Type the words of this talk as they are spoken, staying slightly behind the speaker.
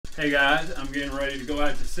Hey guys, I'm getting ready to go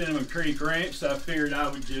out to Cinamon Creek Ranch, so I figured I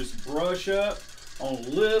would just brush up on a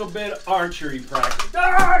little bit of archery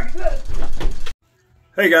practice.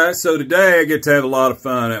 Hey guys, so today I get to have a lot of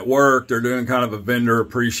fun at work. They're doing kind of a vendor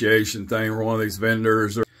appreciation thing for one of these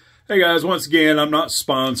vendors. Hey guys, once again, I'm not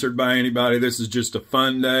sponsored by anybody. This is just a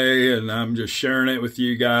fun day and I'm just sharing it with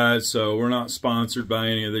you guys. So we're not sponsored by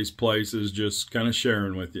any of these places, just kind of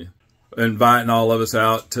sharing with you. Inviting all of us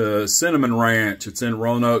out to Cinamon Ranch. It's in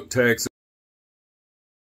Roanoak, Texas.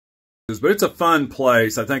 But it's a fun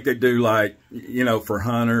place. I think they do, like, you know, for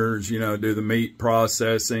hunters, you know, do the meat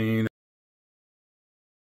processing,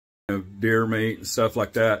 deer meat and stuff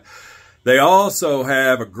like that. They also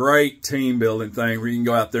have a great team building thing where you can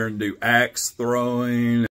go out there and do axe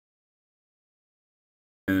throwing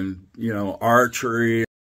and, you know, archery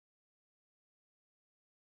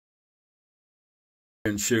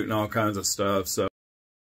and shooting all kinds of stuff. So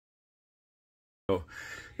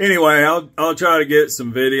anyway, I'll try to get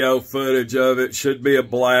some video footage of it. Should be a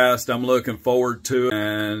blast. I'm looking forward to it,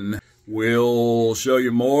 and we'll show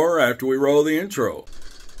you more after we roll the intro.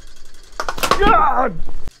 God!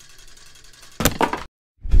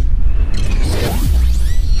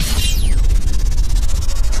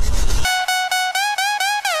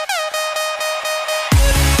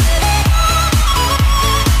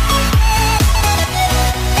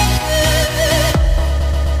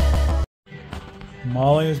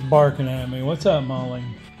 Molly is barking at me. What's up, Molly?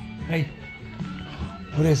 Hey,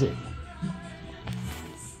 what is it?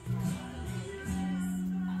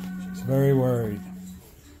 She's very worried.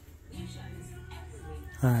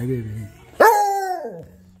 Hi, baby.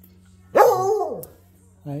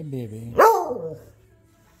 Hi, baby.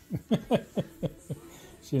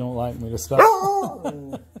 She don't like me to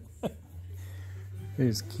stop.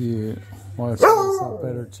 He's cute. Want to stop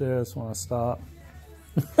at her chest when I stop.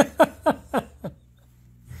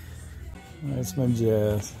 That's my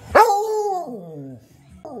Jazz.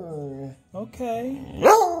 Okay.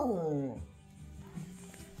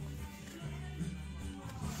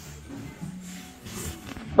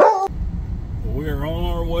 We are on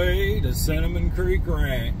our way to Cinamon Creek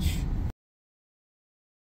Ranch.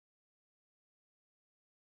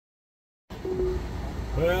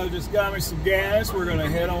 Well, just got me some gas. We're gonna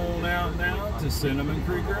head on out now to Cinamon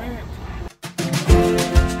Creek Ranch.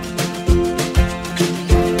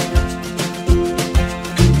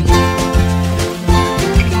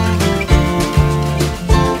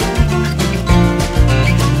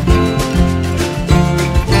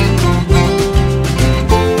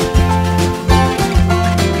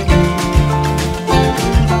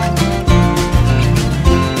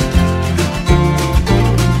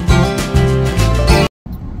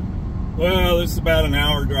 It's about an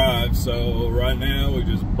hour drive, so right now we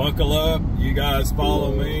just buckle up. You guys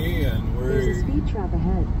follow me, and there's a speed trap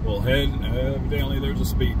ahead. We'll head. Evidently, there's a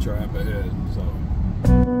speed trap ahead. So.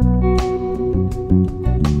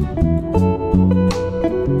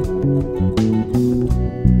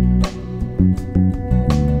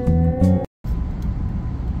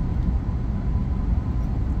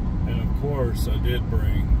 And of course, I did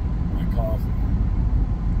bring my coffee.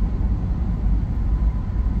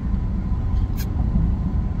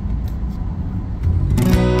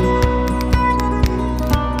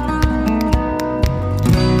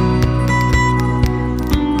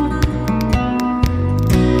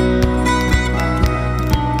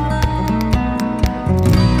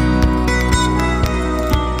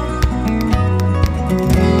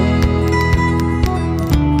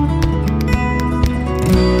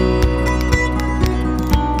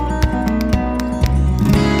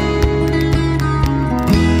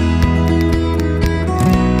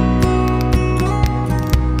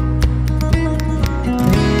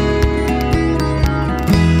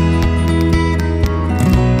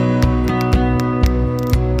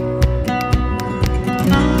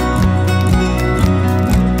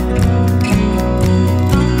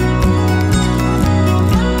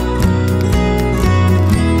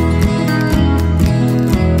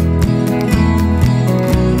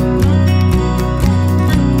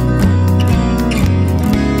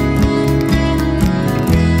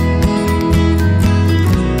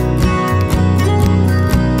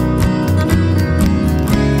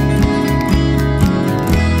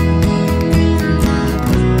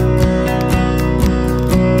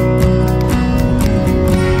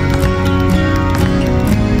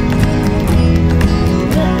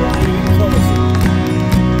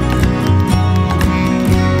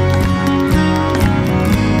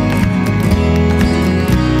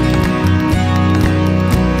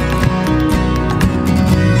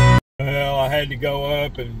 had to go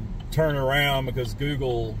up and turn around because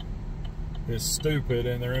Google is stupid.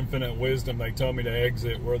 In their infinite wisdom, they told me to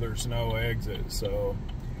exit where there's no exit. So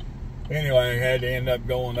anyway, I had to end up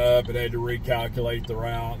going up. It had to recalculate the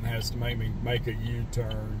route and has to make me make a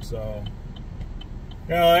U-turn. So,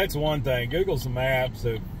 you know, that's one thing. Google's maps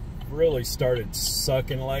have really started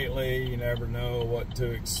sucking lately. You never know what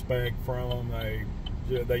to expect from them.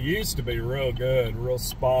 They used to be real good, real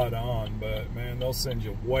spot on, but man, they'll send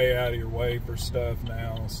you way out of your way for stuff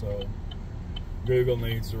now. So Google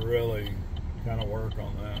needs to really kind of work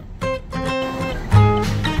on that.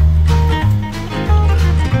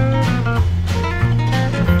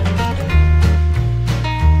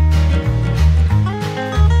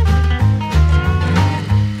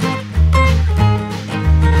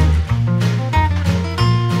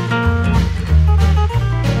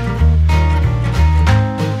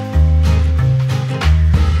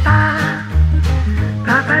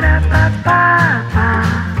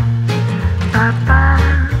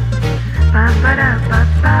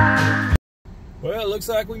 Well, it looks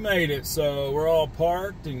like we made it, so we're all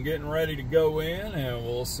parked and getting ready to go in, and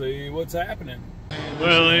we'll see what's happening.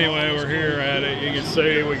 Well, anyway, we're here at it. You can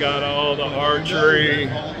see we got all the archery,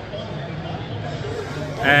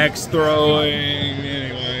 axe throwing,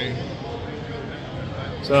 anyway.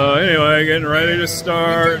 So anyway, getting ready to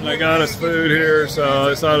start, and they got us food here, so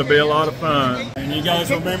this ought to be a lot of fun. And you guys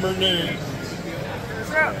remember news.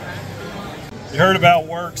 You heard about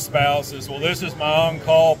work spouses. Well, this is my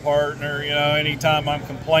on-call partner. You know, anytime I'm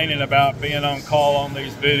complaining about being on call on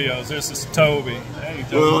these videos, this is Toby. Hey,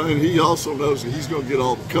 Toby. Well, and he also knows that he's going to get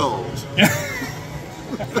all the calls. So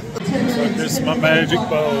this is my magic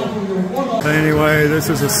bow. Anyway, this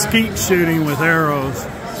is a skeet shooting with arrows.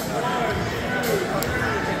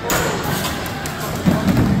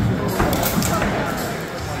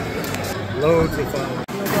 Loads of fun.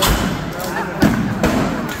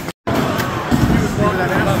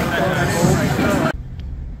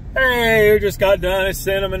 Hey, we just got done at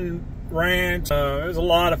Cinamon Ranch. It was a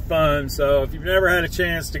lot of fun. So if you've never had a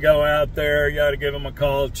chance to go out there, you got to give them a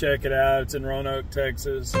call, check it out. It's in Roanoak,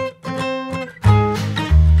 Texas.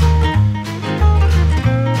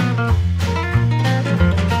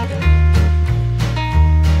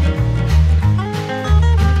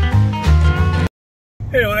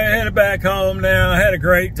 Anyway, I headed back home now. I had a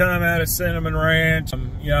great time out at Cinamon Ranch.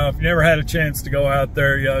 You know, if you never had a chance to go out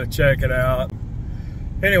there, you ought to check it out.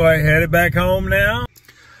 Anyway, headed back home now.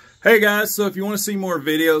 Hey guys, so if you want to see more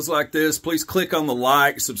videos like this, please click on the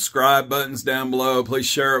like, subscribe buttons down below. Please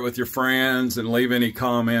share it with your friends and leave any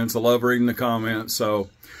comments. I love reading the comments. So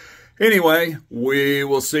anyway, we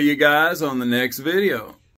will see you guys on the next video.